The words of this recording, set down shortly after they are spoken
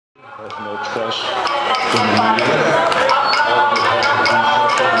Has no trust in the media.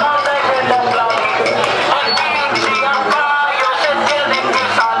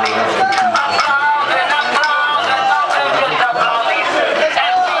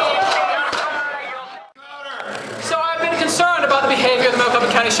 So I've been concerned about the behavior of the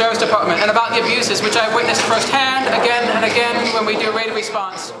Maricopa County Sheriff's Department and about the abuses which I've witnessed firsthand again and again when we do raid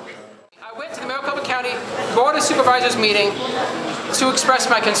response. I went to the Maricopa County Board of Supervisors meeting to express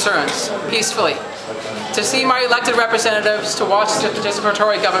my concerns peacefully, to see my elected representatives, to watch the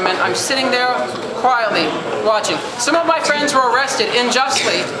participatory government. I'm sitting there quietly watching. Some of my friends were arrested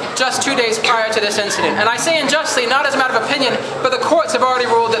unjustly just 2 days prior to this incident. And I say unjustly not as a matter of opinion, but the courts have already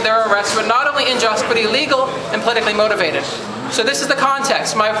ruled that their arrests were not only unjust, but illegal and politically motivated. So this is the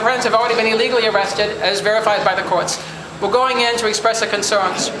context. My friends have already been illegally arrested, as verified by the courts. We're going in to express their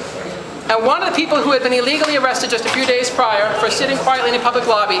concerns. And one of the people who had been illegally arrested just a few days prior for sitting quietly in a public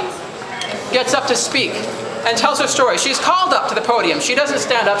lobby gets up to speak and tells her story. She's called up to the podium. She doesn't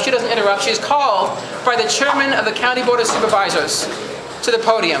stand up, she doesn't interrupt. She's called by the chairman of the County Board of Supervisors to the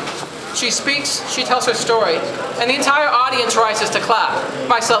podium. She speaks, she tells her story, and the entire audience rises to clap,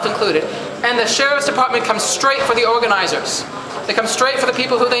 myself included. And the Sheriff's Department comes straight for the organizers. They come straight for the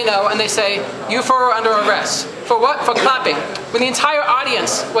people who they know, and they say, "You four are under arrest." For what? For clapping. When the entire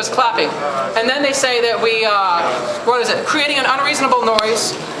audience was clapping. And then they say that we, creating an unreasonable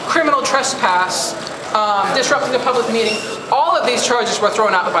noise, criminal trespass, disrupting the public meeting. All of these charges were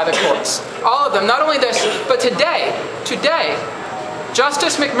thrown out by the courts. All of them. Not only this, but today,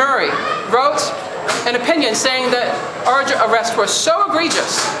 Justice McMurray wrote an opinion saying that our arrests were so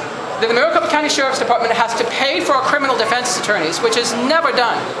egregious that the Maricopa County Sheriff's Department has to pay for our criminal defense attorneys, which is never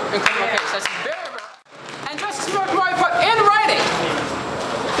done in criminal cases. That's very rare. And Justice McMurray put in writing,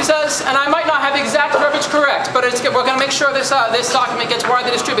 he says, and I might not have the exact verbiage correct, but we're going to make sure this document gets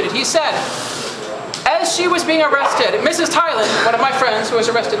widely distributed. He said, as she was being arrested, Mrs. Thailand, one of my friends who was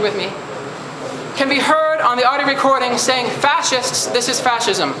arrested with me, can be heard on the audio recording saying, "Fascists, this is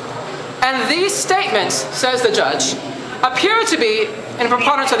fascism." And these statements, says the judge, appear to be, in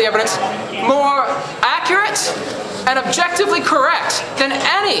preponderance of the evidence, more accurate and objectively correct than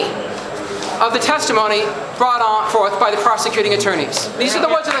any of the testimony brought on forth by the prosecuting attorneys. These are the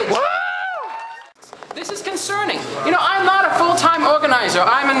words of the... This is concerning. You know, I'm not a full-time organizer.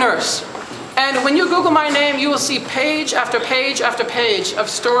 I'm a nurse. And when you Google my name, you will see page after page after page of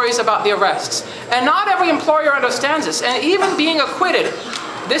stories about the arrests. And not every employer understands this. And even being acquitted,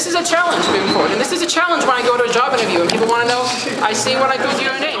 this is a challenge moving forward. And this is a challenge when I go to a job interview and people want to know, I see when I Google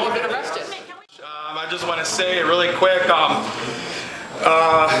your name, you've been arrested. I just want to say really quick,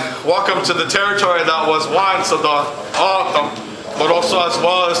 welcome to the territory that was once the Autumn, but also as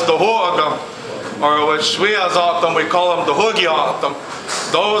well as the Huagam, or which we as Autumn, we call them the Hugi Autumn.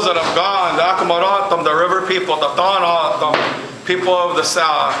 Those that have gone, the Akamaratam, the river people, the Tanatam, people of the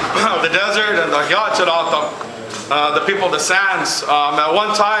desert, and the Yacharatam, the people of the sands. At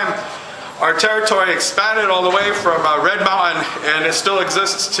one time, our territory expanded all the way from Red Mountain, and it still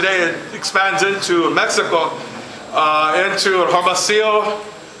exists today. It expands into Mexico, into Hermosillo,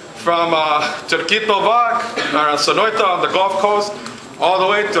 from Turquito-Vac, or Sonoita on the Gulf Coast, all the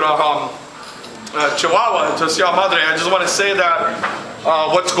way to the Chihuahua, to Sierra Madre. I just want to say that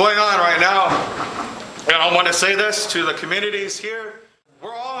what's going on right now, and I want to say this to the communities here,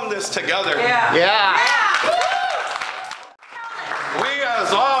 we're all in this together. Yeah. We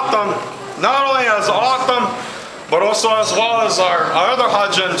as Autumn, not only as Autumn, but also as well as our other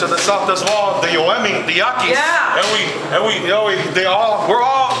Hajjan to the south as well, the Yoemi, the Yaquis. Yeah. We're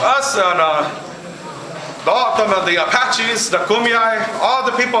all us and the Autumn and the Apaches, the Kumeyaay, all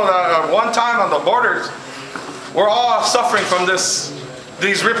the people that at one time on the borders, we're all suffering from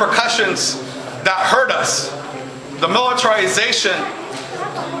these repercussions that hurt us. The militarization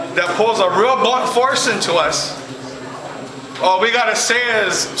that pulls a real blunt force into us. All we gotta say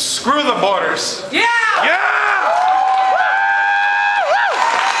is, screw the borders. Yeah! Yeah!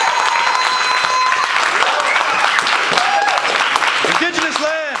 Indigenous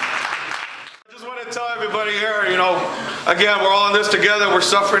land! I just want to tell everybody here, you know, again, we're all in this together, we're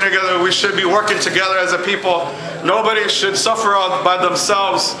suffering together, we should be working together as a people. Nobody should suffer by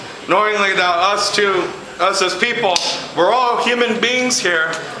themselves, knowingly that us as people, we're all human beings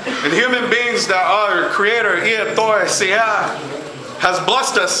here, and human beings that our Creator, has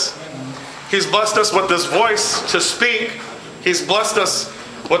blessed us. He's blessed us with this voice to speak. He's blessed us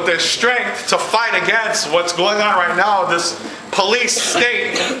with the strength to fight against what's going on right now, this police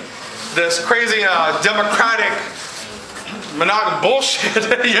state, this crazy democratic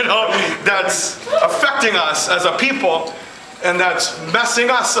bullshit, you know, that's affecting us as a people. and that's messing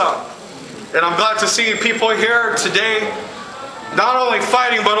us up. And I'm glad to see people here today, not only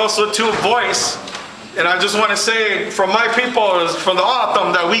fighting, but also to voice. And I just want to say from my people, from the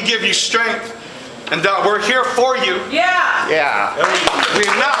Autumn, that we give you strength and that we're here for you. Yeah! Yeah.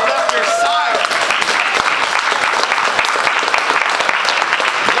 We've not left your side.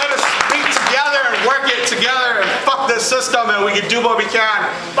 Let us be together and work it together and fuck this system, and we can do what we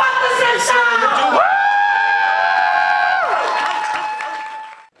can. Fuck the system!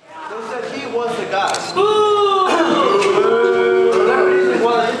 Was the guy. Celebrities in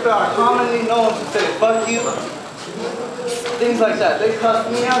Guadalupe are commonly known to say fuck you, things like that. They cuss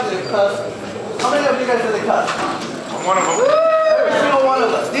me out, they cuss. How many of you guys did they cuss? I'm one of them. Every single one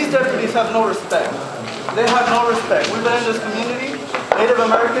of us. These deputies have no respect. They have no respect. We've been in this community, Native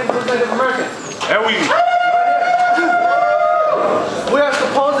Americans, who's Native Americans? And we are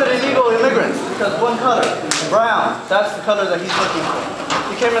supposed illegal immigrants because one color, brown, that's the color that he's looking for.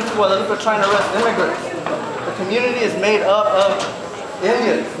 He came into Guadalupe trying to arrest immigrants. The community is made up of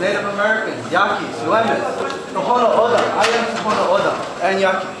Indians, Native Americans, Yaquis, Yuemes, Tohono O'odham. I am Tohono O'odham and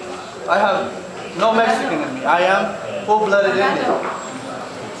Yaqui. I have no Mexican in me. I am full-blooded Indian.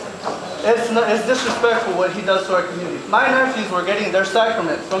 It's disrespectful what he does to our community. My nephews were getting their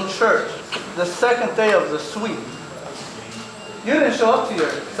sacrament from church the second day of the sweep. You didn't show up to your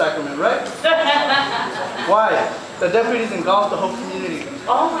sacrament, right? Why? The deputies engulfed the whole community.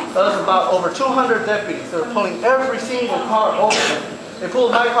 Oh my God. There was about over 200 deputies. They were pulling every single car over. They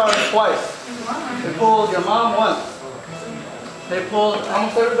pulled my car twice. They pulled your mom once. They pulled,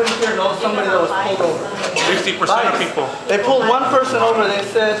 almost everybody here knows somebody that was pulled over. 60% of people. They pulled one person over. They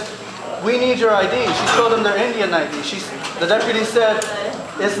said, we need your ID. She showed them their Indian ID. The deputy said,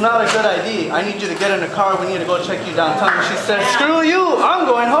 it's not a good ID. I need you to get in the car. We need to go check you downtown. And she said, screw you. I'm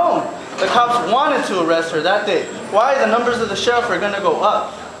going home. The cops wanted to arrest her that day. Why? The numbers of the sheriff are going to go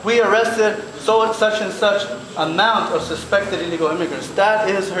up. We arrested such and such amount of suspected illegal immigrants. That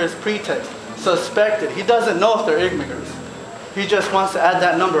is his pretext. Suspected. He doesn't know if they're immigrants. He just wants to add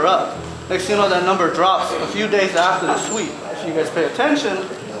that number up. Next thing you know, that number drops a few days after the sweep. If you guys pay attention,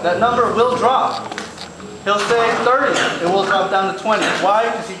 that number will drop. He'll say 30. It will drop down to 20. Why?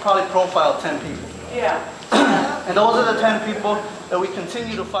 Because he probably profiled 10 people. Yeah. And those are the 10 people that we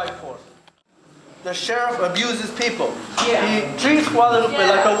continue to fight for. The sheriff abuses people. Yeah. He treats Guadalupe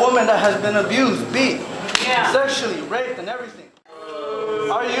like a woman that has been abused, beat, sexually, raped, and everything.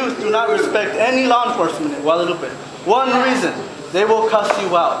 Our youth do not respect any law enforcement in Guadalupe. One reason, they will cuss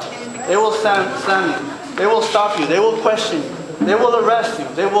you out. They will slam you. They will stop you. They will question you. They will arrest you.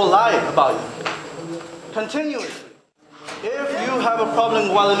 They will lie about you. Continuously. If you have a problem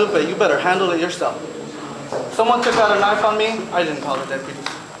in Guadalupe, you better handle it yourself. Someone took out a knife on me, I didn't call the deputies.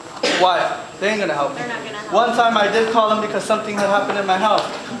 Why? They ain't gonna help me. One time I did call them because something had happened in my house.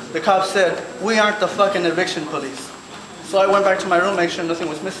 The cops said, we aren't the fucking eviction police. So I went back to my room, make sure nothing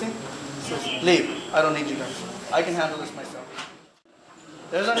was missing. Says, leave, I don't need you guys. I can handle this myself.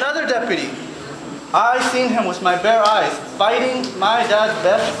 There's another deputy. I seen him with my bare eyes fighting my dad's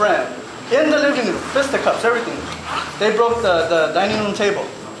best friend. In the living room, fisticuffs, everything. They broke the dining room table.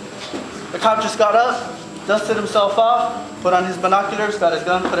 The cop just got up, dusted himself off, put on his binoculars, got his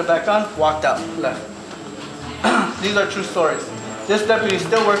gun, put it back on, walked out, left. These are true stories. This deputy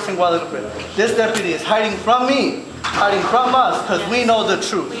still works in Guadalupe. This deputy is hiding from me, hiding from us, because we know the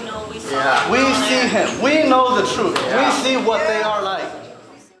truth. We know, we see. Yeah. We see him. We know the truth. Yeah. We see what they are like.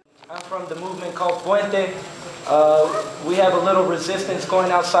 I'm from the movement called Puente. We have a little resistance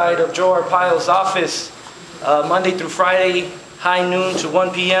going outside of Joe Arpaio's office Monday through Friday, high noon to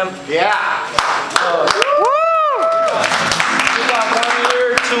 1 p.m. Yeah. We got 1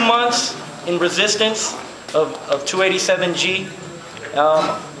 year, 2 months in resistance of 287G.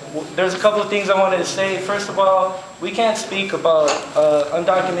 There's a couple of things I wanted to say. First of all, we can't speak about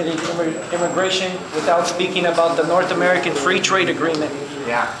undocumented immigration without speaking about the North American Free Trade Agreement.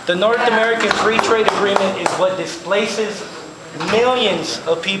 Yeah. The North American Free Trade Agreement is what displaces millions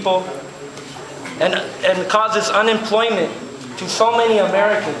of people and causes unemployment to so many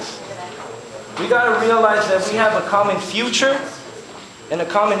Americans. We got to realize that we have a common future and a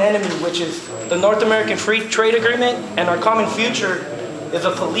common enemy, which is the North American Free Trade Agreement, and our common future is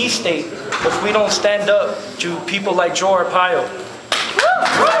a police state if we don't stand up to people like Joe Arpaio.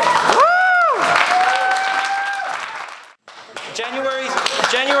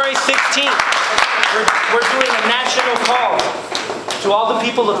 January 16th, we're doing a national call to all the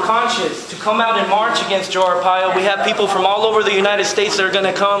people of conscience to come out and march against Joe Arpaio. We have people from all over the United States that are going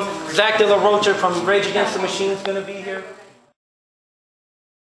to come. Zach De La Rocha from Rage Against the Machine is going to be here.